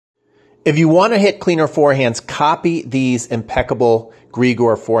If you want to hit cleaner forehands, copy these Impeccable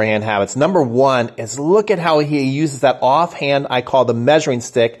Grigor forehand habits. Number one is look at how he uses that offhand, I call the measuring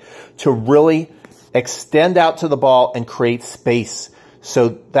stick, to really extend out to the ball and create space.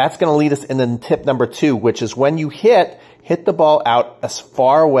 So that's going to lead us into tip number two, which is when you hit the ball out as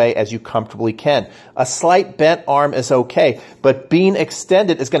far away as you comfortably can. A slight bent arm is okay, but being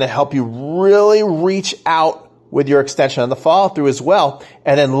extended is going to help you really reach out with your extension on the follow through as well.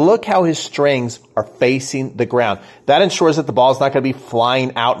 And then look how his strings are facing the ground. That ensures that the ball is not going to be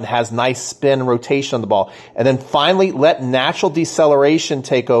flying out and has nice spin and rotation on the ball. And then finally, let natural deceleration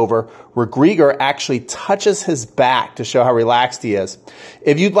take over, where Grigor actually touches his back to show how relaxed he is.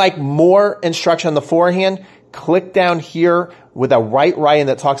 If you'd like more instruction on the forehand, click down here with a writing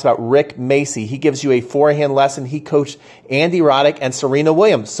that talks about Rick Macy. He gives you a forehand lesson. He coached Andy Roddick and Serena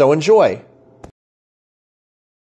Williams. So enjoy.